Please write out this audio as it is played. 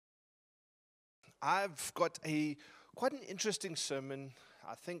I've got quite an interesting sermon,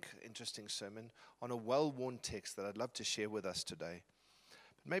 on a well-worn text that I'd love to share with us today.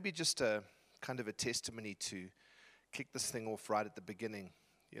 Maybe just a kind of a testimony to kick this thing off right at the beginning.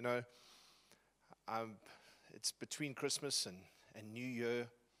 You know, it's between Christmas and New Year,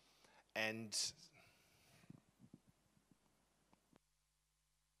 and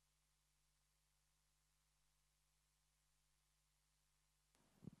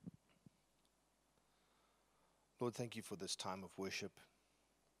Lord, thank you for this time of worship.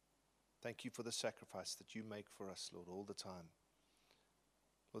 Thank you for the sacrifice that you make for us, Lord, all the time.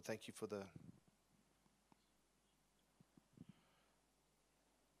 Lord, thank you for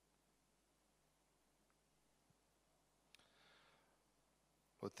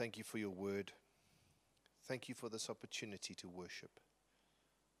Lord, thank you for your word. Thank you for this opportunity to worship.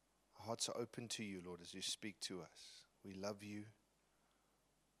 Our hearts are open to you, Lord, as you speak to us. We love you,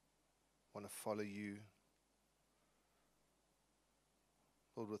 want to follow you.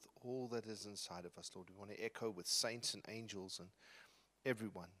 Lord, with all that is inside of us, Lord, we want to echo with saints and angels and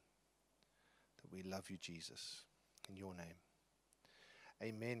everyone that we love you, Jesus, in your name.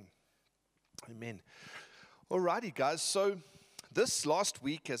 Amen. Amen. Alrighty, guys. So this last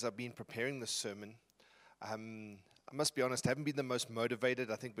week, as I've been preparing this sermon, I must be honest, I haven't been the most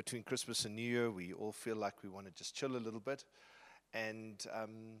motivated. I think between Christmas and New Year, we all feel like we want to just chill a little bit.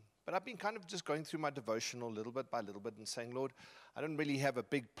 But I've been kind of just going through my devotional little bit by little bit and saying, Lord, I don't really have a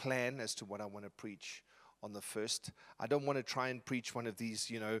big plan as to what I want to preach on the first. I don't want to try and preach one of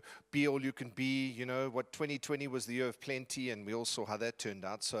these, be all you can be, what 2020 was the year of plenty, and we all saw how that turned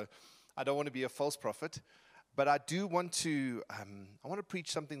out. So I don't want to be a false prophet. But I do want to,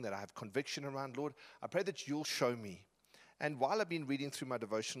 preach something that I have conviction around, Lord. I pray that you'll show me. And while I've been reading through my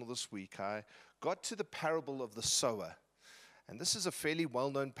devotional this week, I got to the parable of the sower. And this is a fairly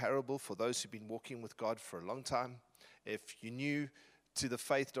well-known parable for those who've been walking with God for a long time. If you're new to the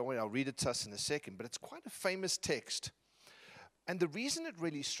faith, don't worry, I'll read it to us in a second. But it's quite a famous text. And the reason it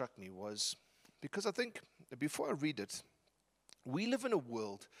really struck me was because I think, before I read it, we live in a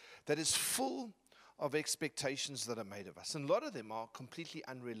world that is full of expectations that are made of us. And a lot of them are completely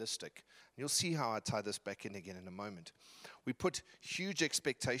unrealistic. You'll see how I tie this back in again in a moment. We put huge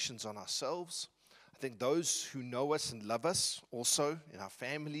expectations on ourselves. I think those who know us and love us also in our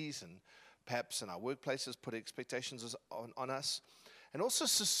families and perhaps in our workplaces put expectations on us. And also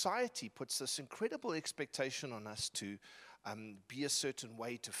society puts this incredible expectation on us to be a certain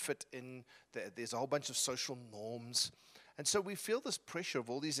way, to fit in. There's a whole bunch of social norms. And so we feel this pressure of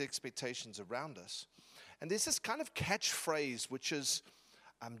all these expectations around us. And there's this kind of catchphrase which is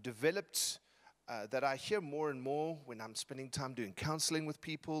developed that I hear more and more when I'm spending time doing counseling with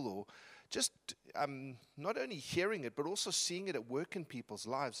people, or just not only hearing it, but also seeing it at work in people's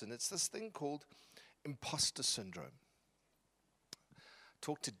lives. And it's this thing called imposter syndrome.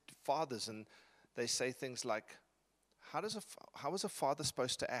 Talk to fathers and they say things like, how is a father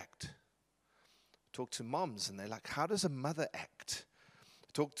supposed to act? Talk to moms and they're like, how does a mother act?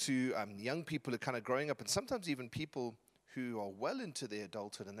 Talk to young people who are kind of growing up, and sometimes even people who are well into their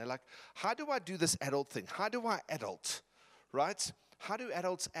adulthood, and they're like, how do I do this adult thing? How do I adult, right? How do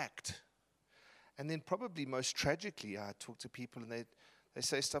adults act? And then probably most tragically, I talk to people and they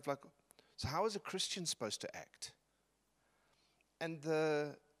say stuff like, so how is a Christian supposed to act? And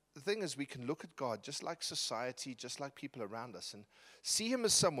the thing is, we can look at God just like society, just like people around us, and see him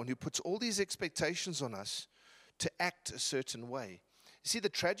as someone who puts all these expectations on us to act a certain way. You see, the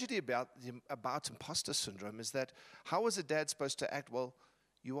tragedy about imposter syndrome is that how is a dad supposed to act? Well,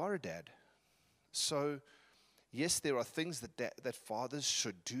 you are a dad. So yes, there are things that fathers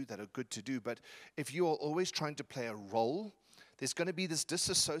should do that are good to do, but if you are always trying to play a role, there's going to be this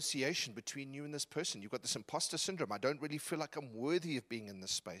disassociation between you and this person. You've got this imposter syndrome. I don't really feel like I'm worthy of being in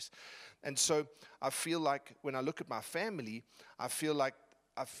this space. And so I feel like when I look at my family, I feel like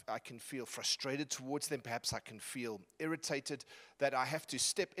I can feel frustrated towards them. Perhaps I can feel irritated that I have to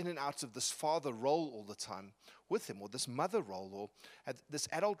step in and out of this father role all the time with them, or this mother role, or this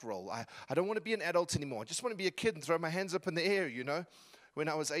adult role. I don't want to be an adult anymore. I just want to be a kid and throw my hands up in the air, when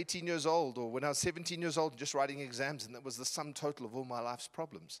I was 18 years old, or when I was 17 years old and just writing exams, and that was the sum total of all my life's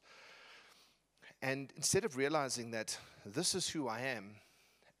problems. And instead of realizing that this is who I am,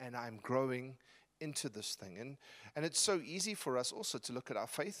 and I'm growing into this thing. And it's so easy for us also to look at our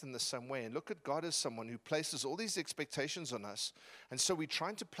faith in the same way and look at God as someone who places all these expectations on us. And so we're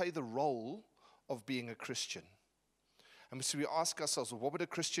trying to play the role of being a Christian. And so we ask ourselves, well, what would a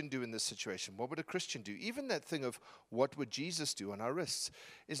Christian do in this situation? What would a Christian do? Even that thing of what would Jesus do on our wrists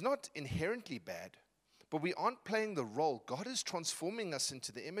is not inherently bad, But we aren't playing the role. God is transforming us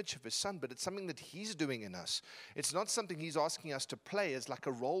into the image of his Son, but it's something that he's doing in us. It's not something he's asking us to play as like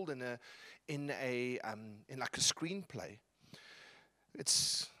a role in like a screenplay.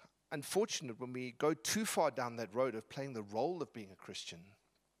 It's unfortunate when we go too far down that road of playing the role of being a Christian.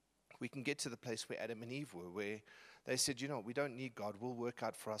 We can get to the place where Adam and Eve were, where they said, we don't need God. We'll work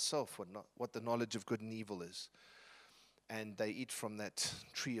out for ourselves what the knowledge of good and evil is. And they eat from that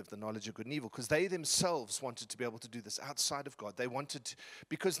tree of the knowledge of good and evil because they themselves wanted to be able to do this outside of God. They wanted to,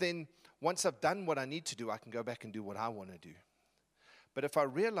 because then once I've done what I need to do, I can go back and do what I want to do. But if I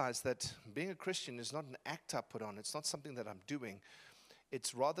realize that being a Christian is not an act I put on, it's not something that I'm doing,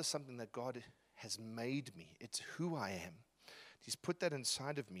 it's rather something that God has made me. It's who I am. He's put that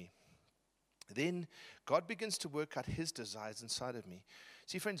inside of me. Then God begins to work out his desires inside of me.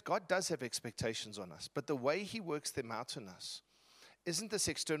 See, friends, God does have expectations on us, but the way he works them out in us isn't this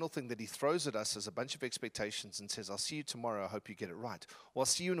external thing that he throws at us as a bunch of expectations and says, I'll see you tomorrow, I hope you get it right. Or I'll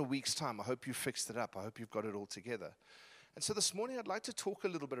see you in a week's time, I hope you fixed it up, I hope you've got it all together. And so this morning I'd like to talk a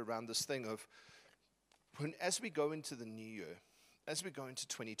little bit around this thing of as we go into the new year, as we go into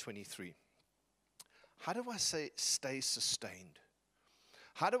 2023, how do I stay sustained?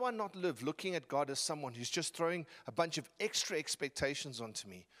 How do I not live looking at God as someone who's just throwing a bunch of extra expectations onto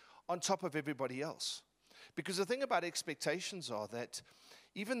me on top of everybody else? Because the thing about expectations are that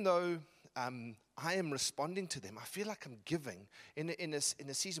even though I am responding to them, I feel like I'm giving. In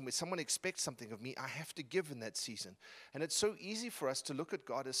a season where someone expects something of me, I have to give in that season. And it's so easy for us to look at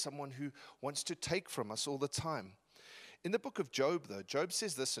God as someone who wants to take from us all the time. In the book of Job, though, Job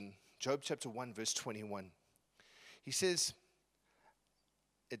says this in Job chapter 1, verse 21. He says,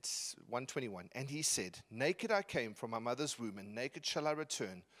 it's 121. And he said, naked I came from my mother's womb, and naked shall I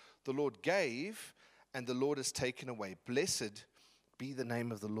return. The Lord gave, and the Lord has taken away. Blessed be the name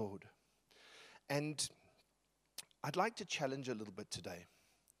of the Lord. And I'd like to challenge a little bit today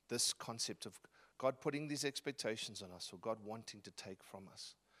this concept of God putting these expectations on us, or God wanting to take from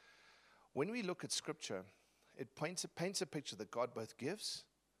us. When we look at Scripture, it paints a picture that God both gives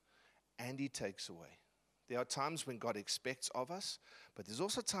and he takes away. There are times when God expects of us, but there's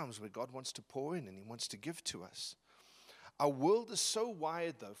also times where God wants to pour in and he wants to give to us. Our world is so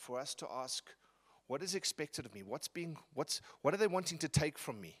wired, though, for us to ask, what is expected of me? What are they wanting to take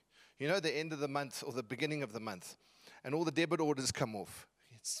from me? The end of the month or the beginning of the month, and all the debit orders come off.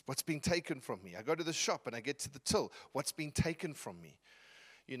 It's what's being taken from me. I go to the shop and I get to the till. What's being taken from me?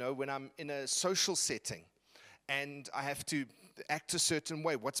 When I'm in a social setting, and I have to act a certain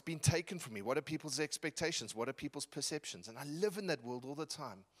way. What's been taken from me? What are people's expectations? What are people's perceptions? And I live in that world all the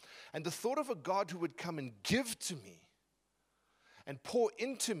time. And the thought of a God who would come and give to me and pour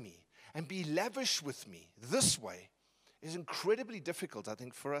into me and be lavish with me this way is incredibly difficult, I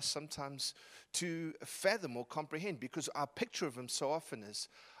think, for us sometimes to fathom or comprehend, because our picture of him so often is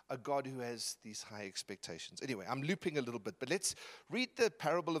a God who has these high expectations. Anyway, I'm looping a little bit, but let's read the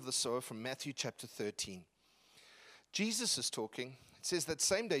parable of the sower from Matthew chapter 13. Jesus is talking. It says that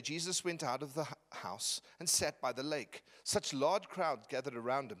same day Jesus went out of the house and sat by the lake. Such large crowds gathered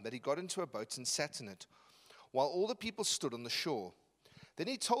around him that he got into a boat and sat in it, while all the people stood on the shore. Then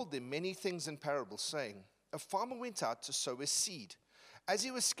he told them many things in parables, saying, a farmer went out to sow his seed. As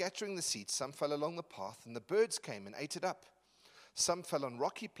he was scattering the seed, some fell along the path, and the birds came and ate it up. Some fell on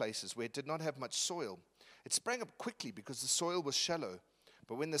rocky places where it did not have much soil. It sprang up quickly because the soil was shallow,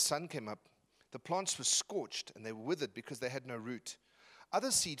 but when the sun came up, the plants were scorched, and they were withered because they had no root.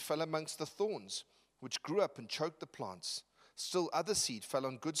 Other seed fell amongst the thorns, which grew up and choked the plants. Still other seed fell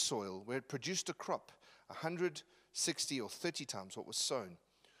on good soil, where it produced a crop, 160 or 30 times what was sown.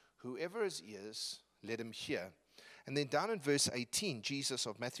 Whoever has ears, let him hear. And then down in verse 18, Jesus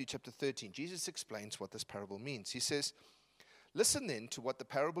of Matthew chapter 13, Jesus explains what this parable means. He says, listen then to what the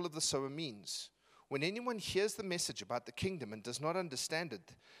parable of the sower means. When anyone hears the message about the kingdom and does not understand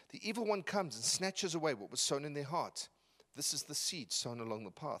it, the evil one comes and snatches away what was sown in their heart. This is the seed sown along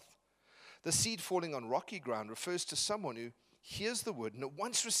the path. The seed falling on rocky ground refers to someone who hears the word and at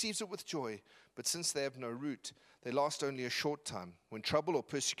once receives it with joy, but since they have no root, they last only a short time. When trouble or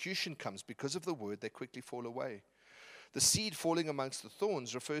persecution comes because of the word, they quickly fall away. The seed falling amongst the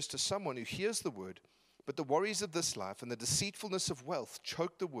thorns refers to someone who hears the word, but the worries of this life and the deceitfulness of wealth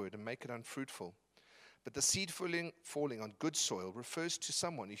choke the word and make it unfruitful. But the seed falling on good soil refers to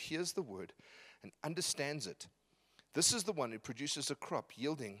someone who hears the word and understands it. This is the one who produces a crop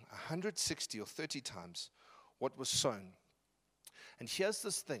yielding 160 or 30 times what was sown. And here's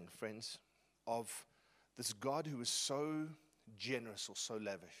this thing, friends, of this God who is so generous or so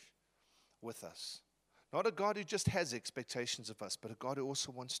lavish with us. Not a God who just has expectations of us, but a God who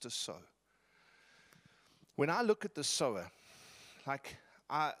also wants to sow. When I look at the sower, like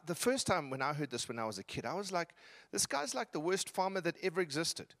the first time when I heard this when I was a kid, I was like, this guy's like the worst farmer that ever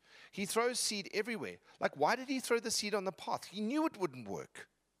existed. He throws seed everywhere. Like, why did he throw the seed on the path? He knew it wouldn't work,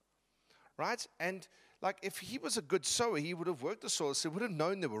 right? And like, if he was a good sower, he would have worked the soil, so he would have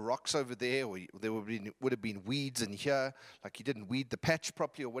known there were rocks over there, or there would have been weeds in here, like he didn't weed the patch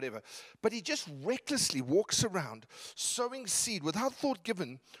properly or whatever. But he just recklessly walks around sowing seed without thought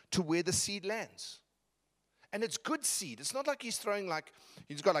given to where the seed lands. And it's good seed. It's not like he's throwing like,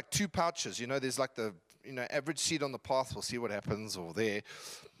 he's got like 2 pouches. You know, there's like the, average seed on the path. We'll see what happens, or there.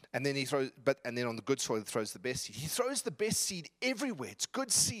 And then he throws, and then on the good soil, he throws the best seed. He throws the best seed everywhere. It's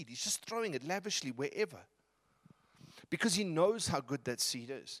good seed. He's just throwing it lavishly wherever, because he knows how good that seed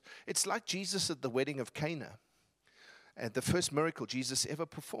is. It's like Jesus at the wedding of Cana, and the first miracle Jesus ever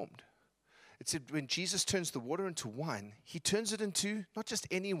performed. It said when Jesus turns the water into wine, he turns it into not just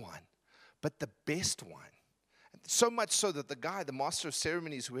any wine, but the best wine. So much so that the guy, the master of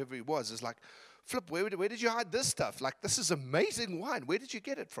ceremonies, whoever he was, is like, Flip, where did you hide this stuff? Like, this is amazing wine. Where did you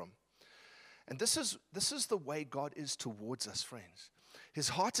get it from? And this is the way God is towards us, friends. His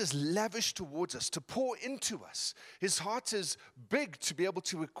heart is lavish towards us, to pour into us. His heart is big to be able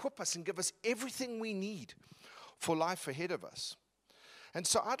to equip us and give us everything we need for life ahead of us. And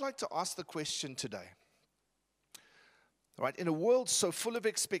so I'd like to ask the question today. Right, in a world so full of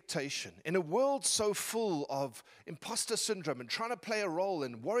expectation, in a world so full of imposter syndrome and trying to play a role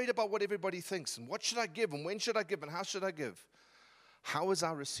and worried about what everybody thinks and what should I give and when should I give and how should I give, how is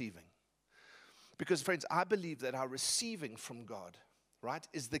our receiving? Because, friends, I believe that our receiving from God, right,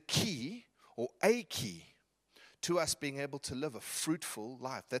 is the key, or a key, to us being able to live a fruitful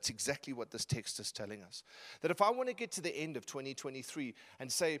life. That's exactly what this text is telling us. That if I want to get to the end of 2023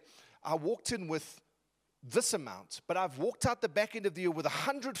 and say, I walked in with this amount, but I've walked out the back end of the year with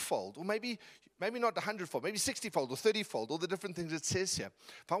 100-fold, or maybe not 100-fold, maybe 60-fold or 30-fold, all the different things it says here.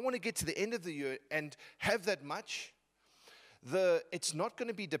 If I want to get to the end of the year and have that much, it's not going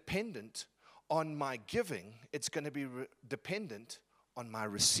to be dependent on my giving. It's going to be dependent on my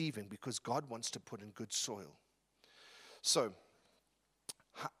receiving, because God wants to put in good soil. So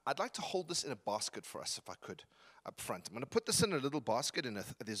I'd like to hold this in a basket for us, if I could, up front. I'm going to put this in a little basket, and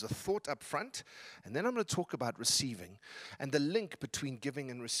there's a thought up front, and then I'm going to talk about receiving and the link between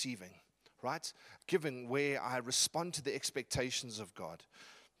giving and receiving, right? Giving, where I respond to the expectations of God.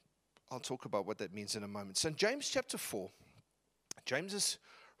 I'll talk about what that means in a moment. So in James chapter 4, James is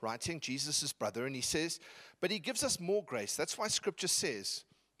writing, Jesus' brother, and he says, but he gives us more grace. That's why Scripture says,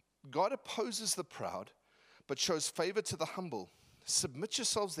 God opposes the proud, but shows favor to the humble. Submit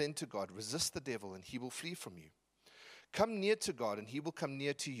yourselves then to God. Resist the devil, and he will flee from you. Come near to God, and he will come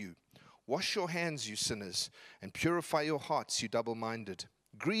near to you. Wash your hands, you sinners, and purify your hearts, you double-minded.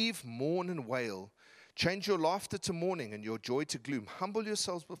 Grieve, mourn, and wail. Change your laughter to mourning and your joy to gloom. Humble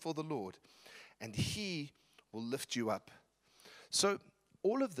yourselves before the Lord, and he will lift you up. So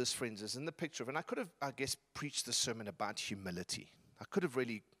all of this, friends, is in the picture of, and I could have, I guess, preached the sermon about humility. I could have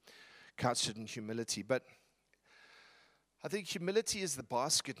really couched it in humility, but I think humility is the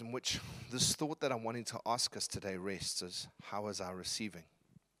basket in which this thought that I'm wanting to ask us today rests, is how is our receiving?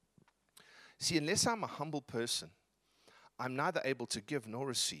 See, unless I'm a humble person, I'm neither able to give nor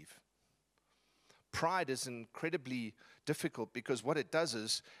receive. Pride is incredibly difficult, because what it does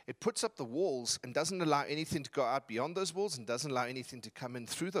is it puts up the walls and doesn't allow anything to go out beyond those walls and doesn't allow anything to come in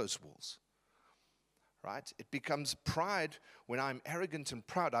through those walls. Right? It becomes pride. When I'm arrogant and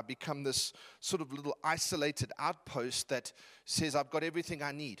proud, I become this sort of little isolated outpost that says, I've got everything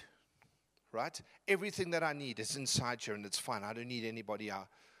I need. Right? Everything that I need is inside here, and it's fine. I don't need anybody out.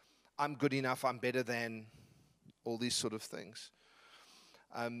 I'm good enough. I'm better than, all these sort of things.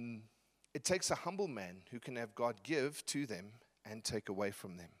 It takes a humble man who can have God give to them and take away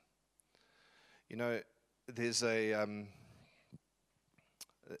from them. You know, there's a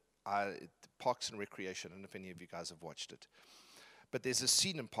Parks and Recreation. I don't know if any of you guys have watched it. But there's a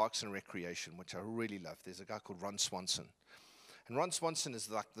scene in Parks and Recreation which I really love. There's a guy called Ron Swanson. And Ron Swanson is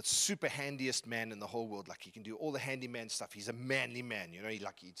like the super handiest man in the whole world. Like, he can do all the handyman stuff. He's a manly man. You know, he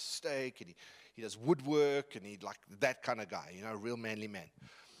eats steak, and he does woodwork, and he's like that kind of guy, you know, a real manly man.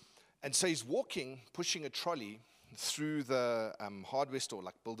 And so he's walking, pushing a trolley through the hardware store,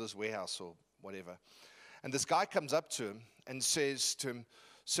 like Builder's Warehouse or whatever. And this guy comes up to him and says to him,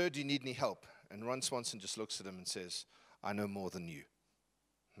 "Sir, do you need any help?" And Ron Swanson just looks at him and says, "I know more than you."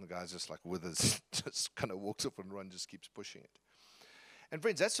 And the guy's just like withers, just kind of walks up, and Ron just keeps pushing it. And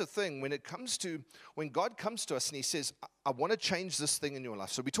friends, that's the thing. When God comes to us and he says, I want to change this thing in your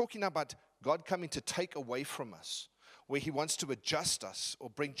life. So we're talking about God coming to take away from us. where he wants to adjust us or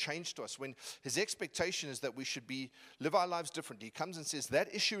bring change to us, when his expectation is that we should live our lives differently. He comes and says, that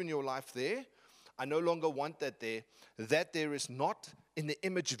issue in your life there, I no longer want that there. That there is not in the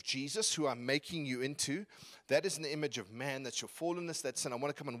image of Jesus, who I'm making you into. That is in the image of man. That's your fallenness, that's sin. I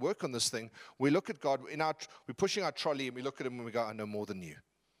want to come and work on this thing. We look at God, we're pushing our trolley, and we look at him and we go, I know more than you.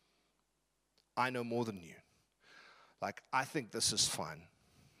 I know more than you. Like, I think this is fine.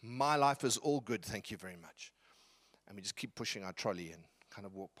 My life is all good, thank you very much. And we just keep pushing our trolley and kind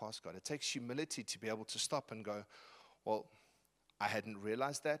of walk past God. It takes humility to be able to stop and go, well, I hadn't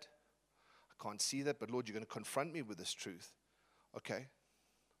realized that. I can't see that, but Lord, you're going to confront me with this truth. Okay.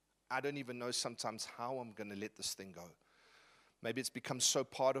 I don't even know sometimes how I'm going to let this thing go. Maybe it's become so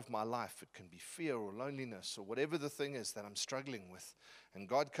part of my life. It can be fear or loneliness or whatever the thing is that I'm struggling with. And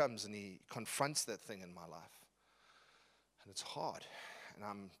God comes and he confronts that thing in my life. And it's hard.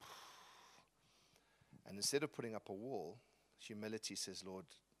 And instead of putting up a wall, humility says, Lord,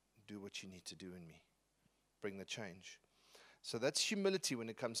 do what you need to do in me. Bring the change. So that's humility when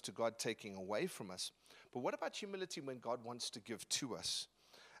it comes to God taking away from us. But what about humility when God wants to give to us?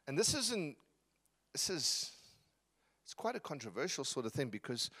 And it's quite a controversial sort of thing,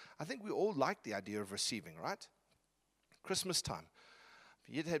 because I think we all like the idea of receiving, right? Christmas time.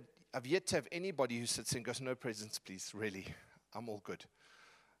 I've yet to have anybody who sits and goes, no presents, please, really. I'm all good.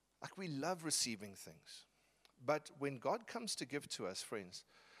 Like, we love receiving things. But when God comes to give to us, friends,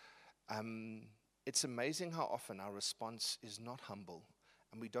 it's amazing how often our response is not humble,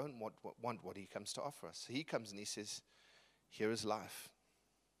 and we don't want what he comes to offer us. So he comes and he says, here is life.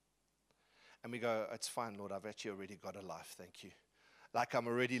 And we go, it's fine, Lord, I've actually already got a life, thank you. Like, I'm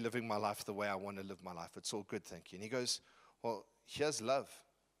already living my life the way I want to live my life. It's all good, thank you. And he goes, well, here's love.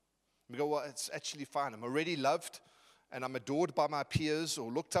 We go, well, it's actually fine. I'm already loved, and I'm adored by my peers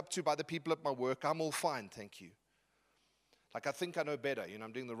or looked up to by the people at my work. I'm all fine, thank you. Like, I think I know better.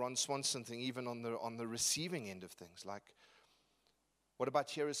 I'm doing the Ron Swanson thing, even on the receiving end of things. Like, what about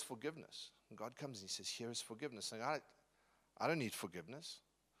here is forgiveness? And God comes and he says, here is forgiveness. And I don't need forgiveness,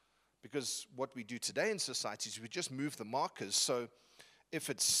 because what we do today in society is we just move the markers. So if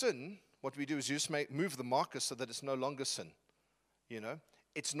it's sin, what we do is just move the markers so that it's no longer sin.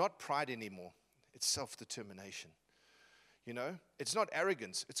 It's not pride anymore. It's self-determination. It's not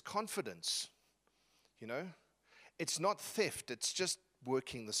arrogance. It's confidence. It's not theft. It's just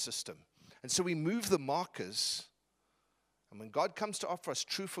working the system. And so we move the markers. And when God comes to offer us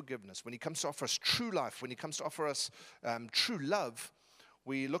true forgiveness, when he comes to offer us true life, when he comes to offer us true love,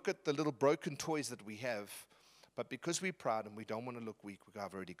 we look at the little broken toys that we have. But because we're proud and we don't want to look weak, we go,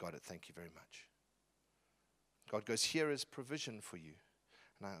 I've already got it. Thank you very much. God goes, here is provision for you.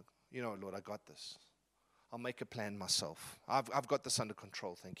 And Lord, I got this. I'll make a plan myself. I've got this under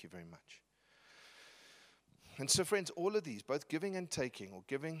control. Thank you very much. And so, friends, all of these, both giving and taking, or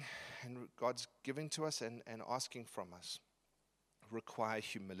giving and God's giving to us and asking from us, require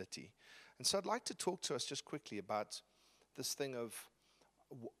humility. And so I'd like to talk to us just quickly about this thing of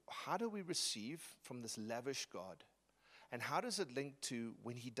how do we receive from this lavish God? And how does it link to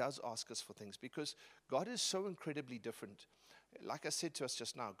when he does ask us for things? Because God is so incredibly different. Like I said to us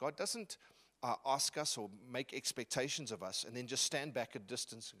just now, God doesn't ask us or make expectations of us and then just stand back at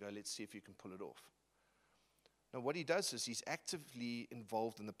distance and go, let's see if you can pull it off. No, what he does is he's actively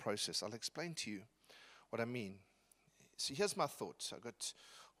involved in the process. I'll explain to you what I mean. So here's my thoughts. I've got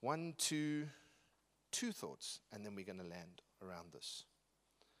two thoughts, and then we're going to land around this.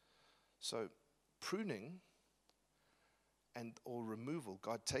 So pruning or removal,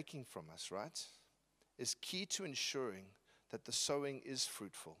 God taking from us, right, is key to ensuring that the sowing is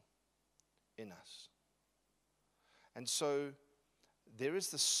fruitful in us. And so there is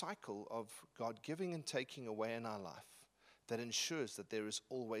the cycle of God giving and taking away in our life that ensures that there is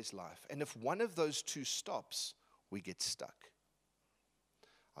always life. And if one of those two stops, we get stuck.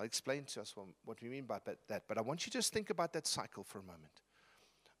 I'll explain to us what we mean by that, but I want you to just think about that cycle for a moment.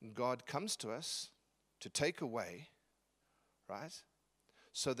 God comes to us to take away, right,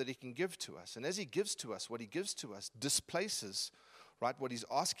 so that he can give to us. And as he gives to us, what he gives to us displaces, right, what he's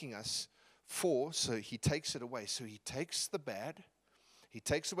asking us for, so he takes it away. So he takes the bad, he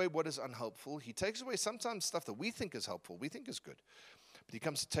takes away what is unhelpful, he takes away sometimes stuff that we think is helpful, we think is good. But he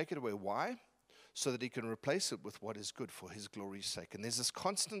comes to take it away. Why? So that he can replace it with what is good for his glory's sake. And there's this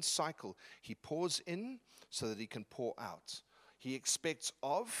constant cycle. He pours in so that he can pour out. He expects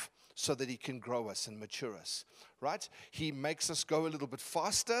of so that he can grow us and mature us, right? He makes us go a little bit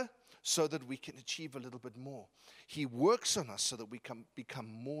faster so that we can achieve a little bit more. He works on us so that we can become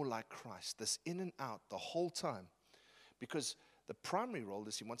more like Christ, this in and out the whole time. Because The primary role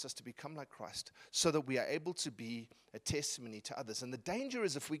is he wants us to become like Christ so that we are able to be a testimony to others. And the danger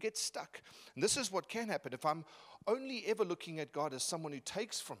is if we get stuck, and this is what can happen, if I'm only ever looking at God as someone who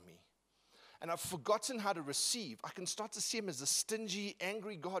takes from me, and I've forgotten how to receive, I can start to see him as a stingy,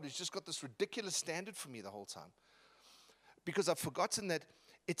 angry God who's just got this ridiculous standard for me the whole time. Because I've forgotten that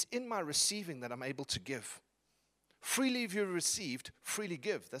it's in my receiving that I'm able to give. Freely if you received, freely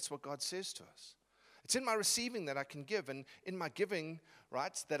give. That's what God says to us. It's in my receiving that I can give, and in my giving,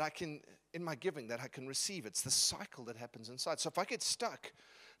 right, that I can receive. It's the cycle that happens inside. So if I get stuck,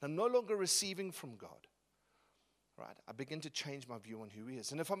 and I'm no longer receiving from God, right, I begin to change my view on who he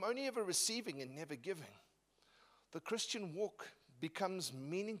is. And if I'm only ever receiving and never giving, the Christian walk becomes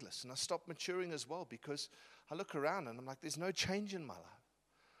meaningless, and I stop maturing as well, because I look around and I'm like, there's no change in my life.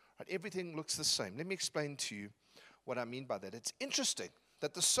 Right? Everything looks the same. Let me explain to you what I mean by that. It's interesting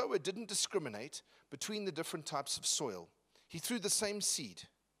that the sower didn't discriminate between the different types of soil. He threw the same seed.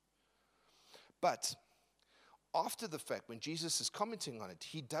 But after the fact, when Jesus is commenting on it,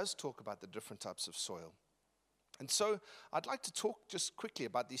 he does talk about the different types of soil. And so I'd like to talk just quickly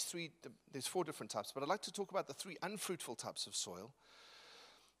about there's 4 different types, but I'd like to talk about the 3 unfruitful types of soil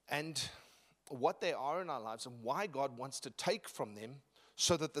and what they are in our lives and why God wants to take from them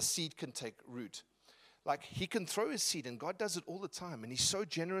so that the seed can take root. Like, he can throw his seed, and God does it all the time, and he's so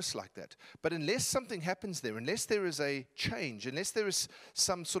generous like that. But unless something happens there, unless there is a change, unless there is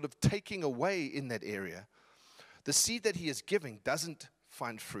some sort of taking away in that area, the seed that he is giving doesn't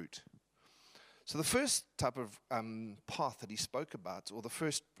find fruit. So the first type of path that he spoke about, or the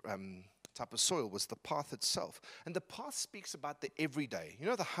first type of soil, was the path itself. And the path speaks about the everyday. You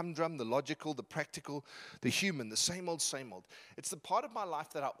know, the humdrum, the logical, the practical, the human, the same old, same old. It's the part of my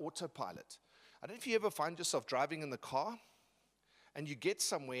life that I autopilot. I don't know if you ever find yourself driving in the car and you get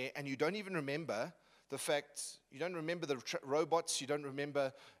somewhere and you don't even remember the fact, you don't remember the robots, you don't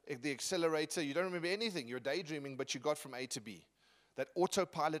remember the accelerator, you don't remember anything. You're daydreaming, but you got from A to B. That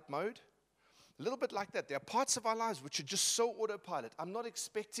autopilot mode, a little bit like that. There are parts of our lives which are just so autopilot. I'm not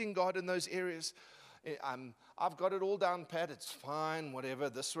expecting God in those areas. I've got it all down pat. It's fine, whatever,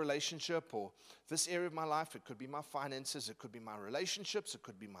 this relationship or this area of my life. It could be my finances. It could be my relationships. It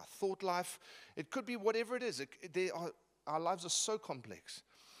could be my thought life. It could be whatever it is. Our lives are so complex.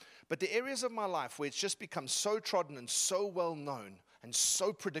 But the areas of my life where it's just become so trodden and so well known and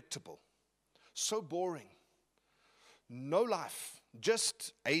so predictable, so boring, no life,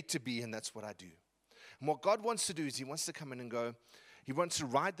 just A to B, and that's what I do. And what God wants to do is he wants to come in and go, he wants to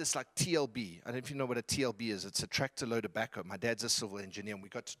ride this like TLB. I don't know if you know what a TLB is. It's a tractor load of backhoe. My dad's a civil engineer, and we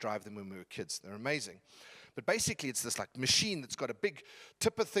got to drive them when we were kids. They're amazing. But basically, it's this like machine that's got a big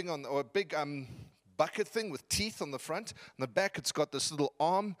tipper thing on, or a big bucket thing with teeth on the front. On the back, it's got this little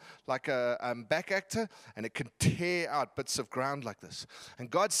arm like a back actor, and it can tear out bits of ground like this. And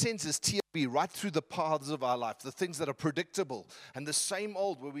God sends his TLB right through the paths of our life, the things that are predictable and the same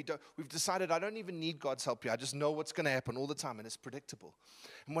old, where we've decided I don't even need God's help here. I just know what's going to happen all the time, and it's predictable.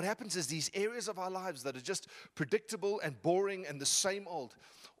 And what happens is these areas of our lives that are just predictable and boring and the same old,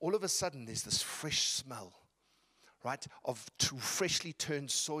 all of a sudden there's this fresh smell, right, of freshly turned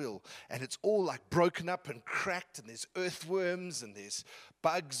soil, and it's all like broken up and cracked, and there's earthworms and there's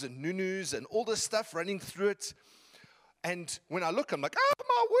bugs and nunus and all this stuff running through it. And when I look, I'm like, oh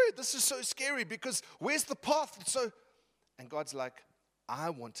my word, this is so scary, because where's the path? And God's like, I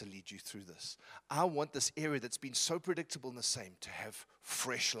want to lead you through this. I want this area that's been so predictable and the same to have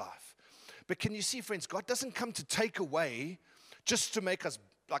fresh life. But can you see, friends, God doesn't come to take away just to make us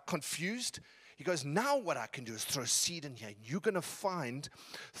like confused. He goes, now what I can do is throw seed in here. You're going to find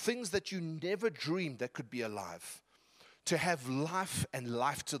things that you never dreamed that could be alive, to have life and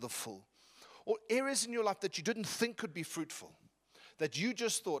life to the full. Or areas in your life that you didn't think could be fruitful, that you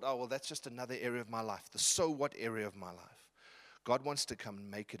just thought, oh, well, that's just another area of my life, the so what area of my life. God wants to come and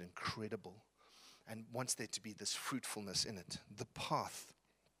make it incredible and wants there to be this fruitfulness in it, the path.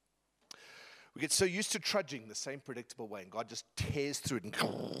 We get so used to trudging the same predictable way, and God just tears through it and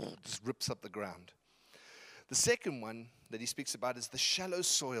just rips up the ground. The second one that he speaks about is the shallow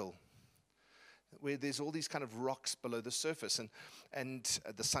soil, where there's all these kind of rocks below the surface, and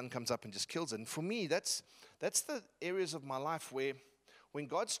the sun comes up and just kills it. And for me, that's the areas of my life where when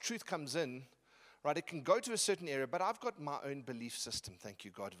God's truth comes in, right, it can go to a certain area, but I've got my own belief system, thank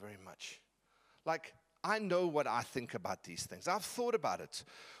you, God, very much. Like, I know what I think about these things. I've thought about it,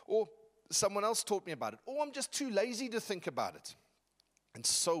 or someone else taught me about it, or I'm just too lazy to think about it. And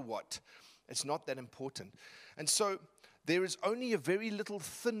so what? It's not that important. And so there is only a very little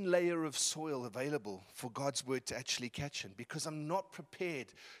thin layer of soil available for God's word to actually catch in, because I'm not prepared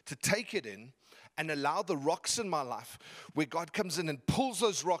to take it in and allow the rocks in my life where God comes in and pulls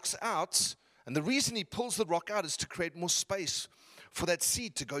those rocks out. And the reason he pulls the rock out is to create more space for that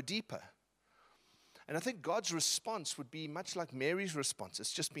seed to go deeper. And I think God's response would be much like Mary's response.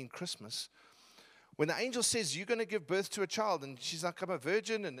 It's just been Christmas. When the angel says, you're going to give birth to a child, and she's like, I'm a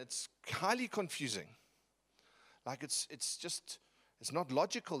virgin, and it's highly confusing. Like it's not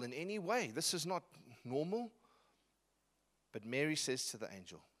logical in any way. This is not normal. But Mary says to the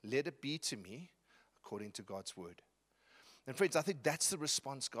angel, let it be to me according to God's word. And friends, I think that's the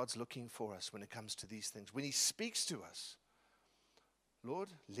response God's looking for us when it comes to these things. When he speaks to us, Lord,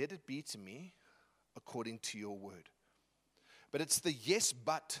 let it be to me according to your word. But it's the yes,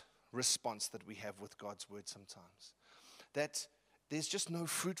 but response that we have with God's word sometimes. That there's just no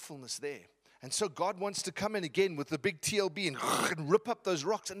fruitfulness there. And so God wants to come in again with the big TLB and rip up those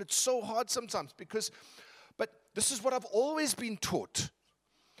rocks. And it's so hard sometimes but this is what I've always been taught.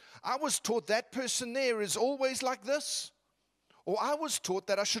 I was taught that person there is always like this. Or I was taught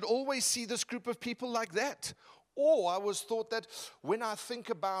that I should always see this group of people like that. Or I was taught that when I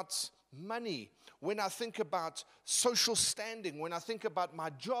think about money, when I think about social standing, when I think about my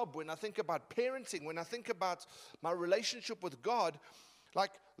job, when I think about parenting, when I think about my relationship with God,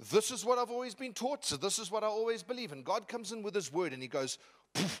 like, this is what I've always been taught, so this is what I always believe. And God comes in with his word, and he goes,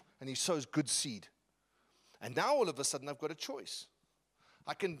 poof, and he sows good seed. And now all of a sudden I've got a choice.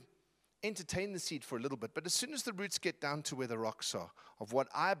 I can entertain the seed for a little bit, but as soon as the roots get down to where the rocks are, of what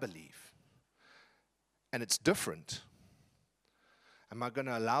I believe, and it's different, am I going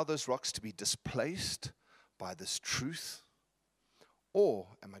to allow those rocks to be displaced by this truth? Or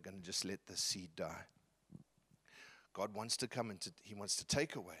am I going to just let the seed die? God wants to come he wants to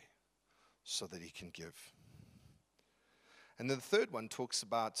take away so that he can give. And then the third one talks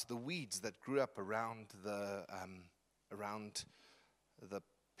about the weeds that grew up around the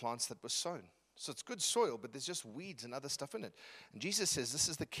plants that were sown. So it's good soil, but there's just weeds and other stuff in it. And Jesus says this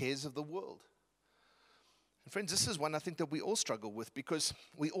is the cares of the world. And friends, this is one I think that we all struggle with, because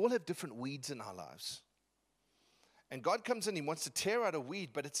we all have different weeds in our lives. And God comes in, he wants to tear out a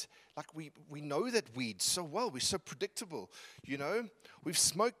weed, but it's like we know that weed so well. We're so predictable, you know. We've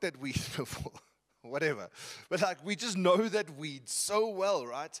smoked that weed before, whatever. But like, we just know that weed so well,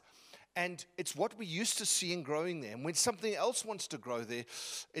 right? And it's what we used to see in growing there. And when something else wants to grow there,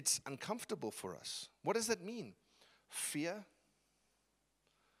 it's uncomfortable for us. What does that mean? Fear.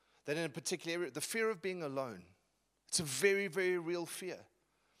 That in a particular area, the fear of being alone. It's a very, very real fear.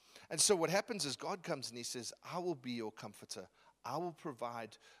 And so what happens is God comes and he says, I will be your comforter. I will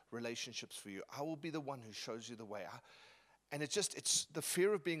provide relationships for you. I will be the one who shows you the way. And it's the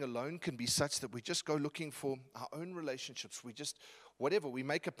fear of being alone can be such that we just go looking for our own relationships. We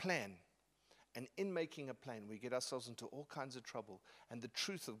make a plan. And in making a plan, we get ourselves into all kinds of trouble. And the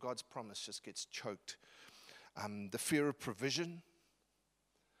truth of God's promise just gets choked. The fear of provision.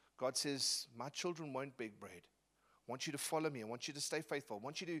 God says, my children won't beg bread. I want you to follow me. I want you to stay faithful. I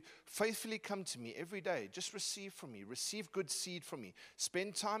want you to faithfully come to me every day. Just receive from me. Receive good seed from me.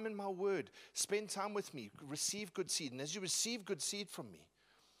 Spend time in my word. Spend time with me. Receive good seed. And as you receive good seed from me,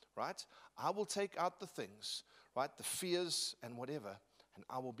 right, I will take out the things, right, the fears and whatever, and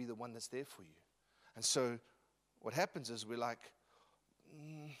I will be the one that's there for you. And so what happens is we're like,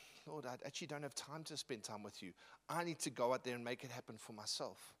 Lord, I actually don't have time to spend time with you. I need to go out there and make it happen for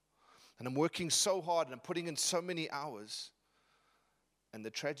myself. And I'm working so hard and I'm putting in so many hours. And the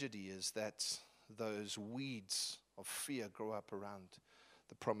tragedy is that those weeds of fear grow up around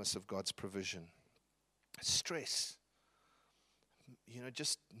the promise of God's provision. Stress. You know,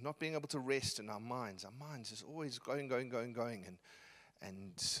 just not being able to rest in our minds. Our minds is always going.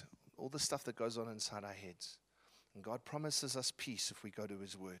 And all the stuff that goes on inside our heads. And God promises us peace if we go to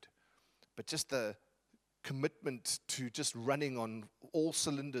his word. But just the commitment to just running on all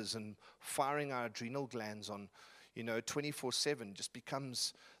cylinders and firing our adrenal glands on, 24/7 just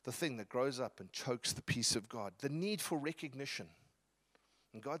becomes the thing that grows up and chokes the peace of God. The need for recognition.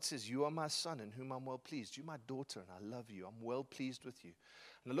 And God says, you are my son in whom I'm well pleased. You're my daughter and I love you. I'm well pleased with you.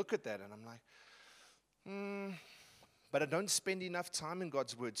 And I look at that and I'm like, but I don't spend enough time in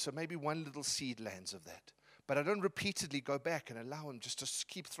God's word. So maybe one little seed lands of that. But I don't repeatedly go back and allow him just to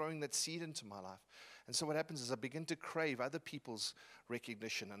keep throwing that seed into my life. And so what happens is I begin to crave other people's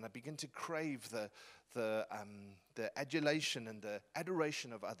recognition, and I begin to crave the adulation and the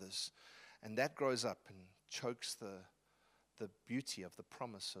adoration of others. And that grows up and chokes the beauty of the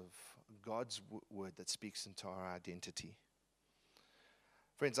promise of God's word that speaks into our identity.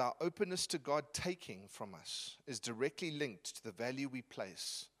 Friends, our openness to God taking from us is directly linked to the value we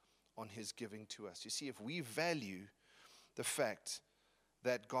place on his giving to us. You see, if we value the fact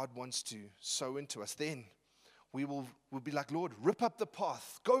that God wants to sow into us, then we'll be like, Lord, rip up the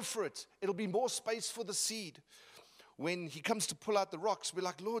path, go for it. It'll be more space for the seed. When he comes to pull out the rocks, we're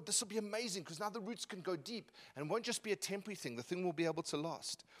like, Lord, this will be amazing because now the roots can go deep and won't just be a temporary thing. The thing will be able to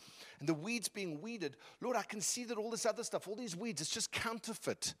last. And the weeds being weeded, Lord, I can see that all this other stuff, all these weeds, it's just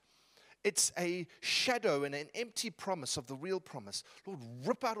counterfeit. It's a shadow and an empty promise of the real promise. Lord,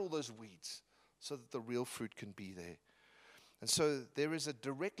 rip out all those weeds so that the real fruit can be there. And so there is a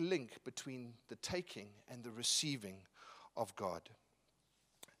direct link between the taking and the receiving of God.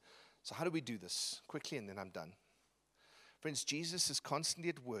 So how do we do this? Quickly, and then I'm done. Friends, Jesus is constantly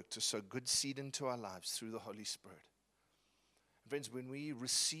at work to sow good seed into our lives through the Holy Spirit. Friends, when we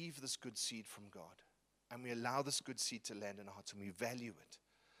receive this good seed from God and we allow this good seed to land in our hearts and we value it,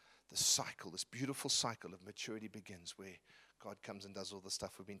 the cycle, this beautiful cycle of maturity begins where God comes and does all the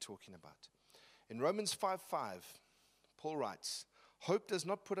stuff we've been talking about. In Romans 5:5, Paul writes, "Hope does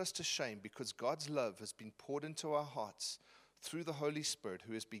not put us to shame because God's love has been poured into our hearts through the Holy Spirit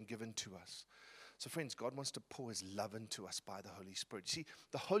who has been given to us." So friends, God wants to pour his love into us by the Holy Spirit. You see,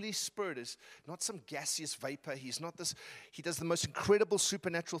 the Holy Spirit is not some gaseous vapor. He does the most incredible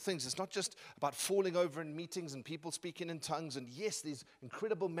supernatural things. It's not just about falling over in meetings and people speaking in tongues. And yes, these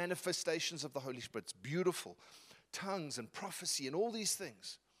incredible manifestations of the Holy Spirit. It's beautiful. Tongues and prophecy and all these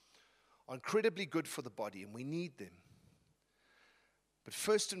things are incredibly good for the body, and we need them. But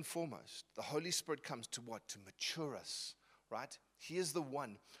first and foremost, the Holy Spirit comes to what? To mature us, right? He is the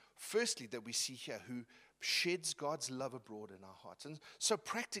one, firstly, that we see here who sheds God's love abroad in our hearts. And so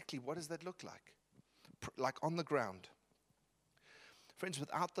practically, what does that look like? Like on the ground. Friends,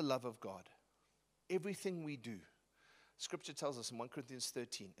 without the love of God, everything we do, Scripture tells us in 1 Corinthians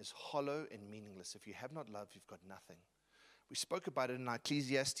 13, is hollow and meaningless. If you have not love, you've got nothing. We spoke about it in our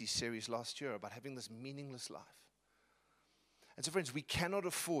Ecclesiastes series last year about having this meaningless life. And so, friends, we cannot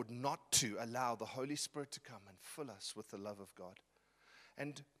afford not to allow the Holy Spirit to come and fill us with the love of God.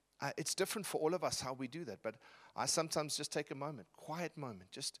 And it's different for all of us how we do that. But I sometimes just take a moment, quiet moment,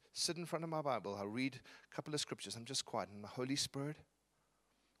 just sit in front of my Bible. I'll read a couple of scriptures. I'm just quiet. And the Holy Spirit,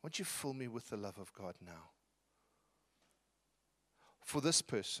 won't you fill me with the love of God now? For this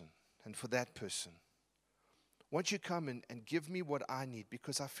person and for that person. Won't you come and give me what I need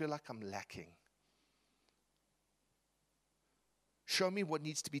because I feel like I'm lacking? Show me what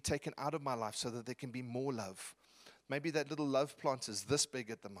needs to be taken out of my life so that there can be more love. Maybe that little love plant is this big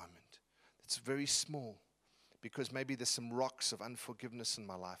at the moment. It's very small because maybe there's some rocks of unforgiveness in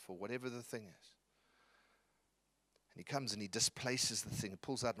my life or whatever the thing is. And he comes and he displaces the thing, it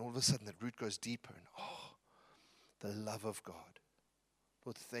pulls out, and all of a sudden that root goes deeper. And the love of God.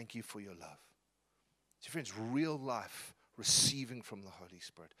 Lord, thank you for your love. See, friends, real life receiving from the Holy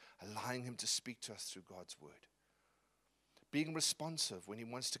Spirit, allowing him to speak to us through God's word. Being responsive when he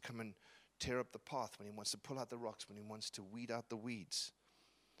wants to come and tear up the path, when he wants to pull out the rocks, when he wants to weed out the weeds.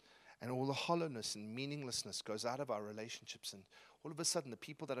 And all the hollowness and meaninglessness goes out of our relationships. And all of a sudden, the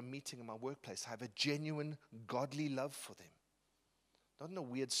people that I'm meeting in my workplace have a genuine godly love for them. Not in a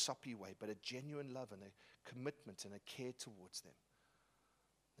weird, soppy way, but a genuine love and a commitment and a care towards them.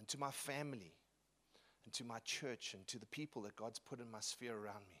 And to my family, and to my church, and to the people that God's put in my sphere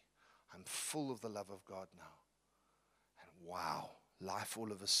around me, I'm full of the love of God now. And wow, life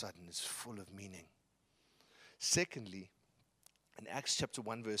all of a sudden is full of meaning. Secondly, in Acts chapter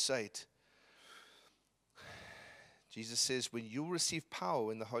 1 verse 8, Jesus says, when you receive power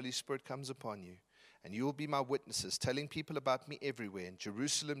when the Holy Spirit comes upon you, and you will be my witnesses, telling people about me everywhere, in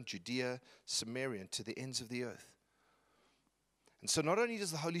Jerusalem, Judea, Samaria, and to the ends of the earth. And so not only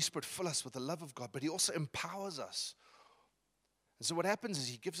does the Holy Spirit fill us with the love of God, but he also empowers us. And so what happens is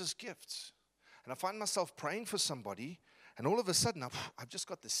he gives us gifts. And I find myself praying for somebody, and all of a sudden I've just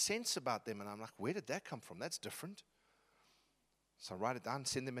got this sense about them, and I'm like, where did that come from? That's different. So I write it down and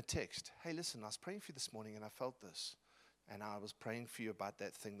send them a text. Hey, listen, I was praying for you this morning, and I felt this. And I was praying for you about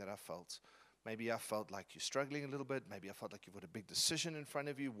that thing that I felt. Maybe I felt like you're struggling a little bit. Maybe I felt like you've got a big decision in front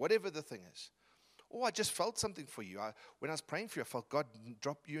of you, whatever the thing is. Or I just felt something for you. When I was praying for you, I felt God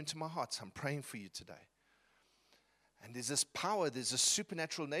drop you into my heart. So I'm praying for you today. And there's this power, there's a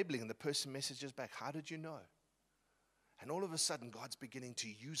supernatural enabling, and the person messages back, how did you know? And all of a sudden, God's beginning to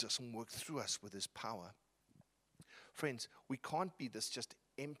use us and work through us with his power. Friends, we can't be this just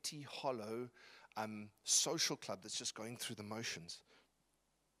empty, hollow social club that's just going through the motions.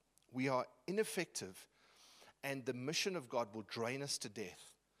 We are ineffective, and the mission of God will drain us to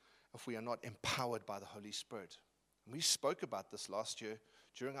death if we are not empowered by the Holy Spirit. And we spoke about this last year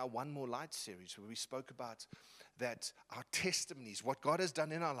during our One More Light series, where we spoke about that our testimonies, what God has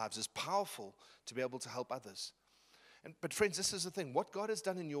done in our lives, is powerful to be able to help others. But friends, this is the thing. What God has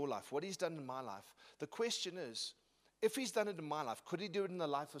done in your life, what He's done in my life, the question is, if He's done it in my life, could He do it in the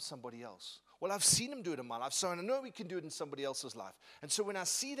life of somebody else? Well, I've seen Him do it in my life, so I know He can do it in somebody else's life. And so when I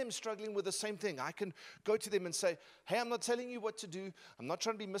see them struggling with the same thing, I can go to them and say, hey, I'm not telling you what to do. I'm not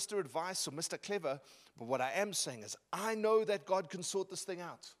trying to be Mr. Advice or Mr. Clever. But what I am saying is, I know that God can sort this thing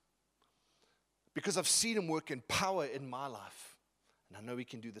out. Because I've seen Him work in power in my life. And I know He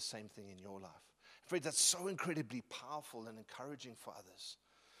can do the same thing in your life. Friends, that's so incredibly powerful and encouraging for others.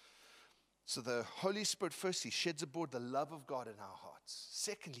 So the Holy Spirit, firstly, sheds abroad the love of God in our hearts.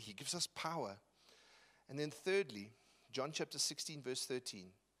 Secondly, He gives us power. And then thirdly, John chapter 16, verse 13,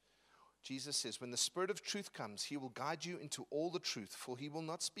 Jesus says, when the Spirit of truth comes, He will guide you into all the truth, for He will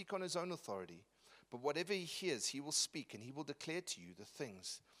not speak on His own authority, but whatever He hears, He will speak, and He will declare to you the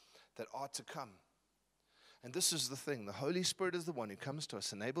things that are to come. And this is the thing. The Holy Spirit is the one who comes to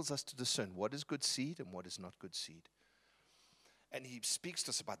us, enables us to discern what is good seed and what is not good seed. And He speaks to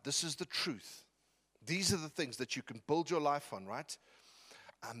us about this is the truth. These are the things that you can build your life on, right?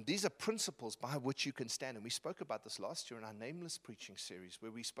 These are principles by which you can stand. And we spoke about this last year in our Nameless Preaching series,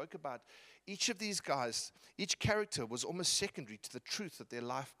 where we spoke about each of these guys, each character was almost secondary to the truth that their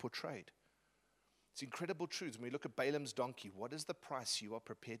life portrayed. It's incredible truths. When we look at Balaam's donkey, what is the price you are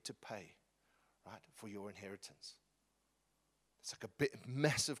prepared to pay, right, for your inheritance? It's like a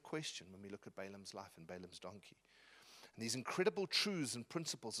massive question when we look at Balaam's life and Balaam's donkey. And these incredible truths and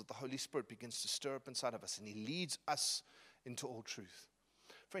principles that the Holy Spirit begins to stir up inside of us, and He leads us into all truth.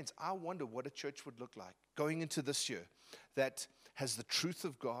 Friends, I wonder what a church would look like going into this year that has the truth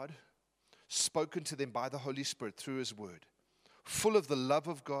of God spoken to them by the Holy Spirit through His Word, full of the love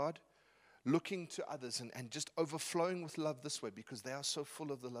of God, looking to others and just overflowing with love this way because they are so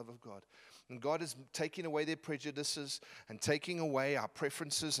full of the love of God. And God is taking away their prejudices and taking away our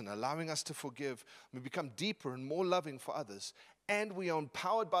preferences and allowing us to forgive. We become deeper and more loving for others. And we are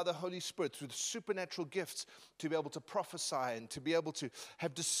empowered by the Holy Spirit through the supernatural gifts to be able to prophesy and to be able to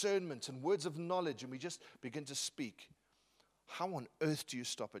have discernment and words of knowledge. And we just begin to speak. How on earth do you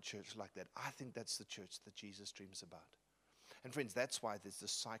stop a church like that? I think that's the church that Jesus dreams about. And friends, that's why there's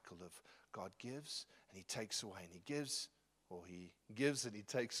this cycle of God gives and He takes away, and He gives, or He gives and He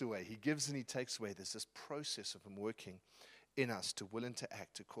takes away. He gives and He takes away. There's this process of Him working in us to will and to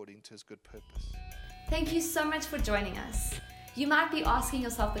act according to His good purpose. Thank you so much for joining us. You might be asking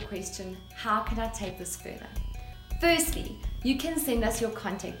yourself the question, how can I take this further? Firstly, you can send us your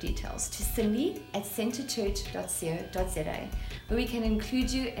contact details to cindy@centerchurch.co.za, where we can include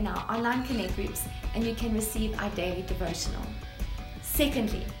you in our online connect groups and you can receive our daily devotional.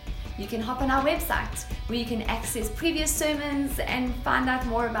 Secondly, you can hop on our website where you can access previous sermons and find out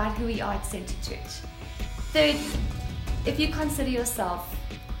more about who we are at Center Church. Thirdly, if you consider yourself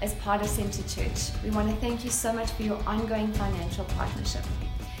as part of Center Church, we want to thank you so much for your ongoing financial partnership.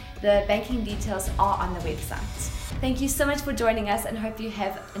 The banking details are on the website. Thank you so much for joining us and hope you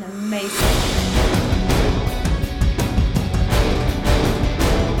have an amazing day.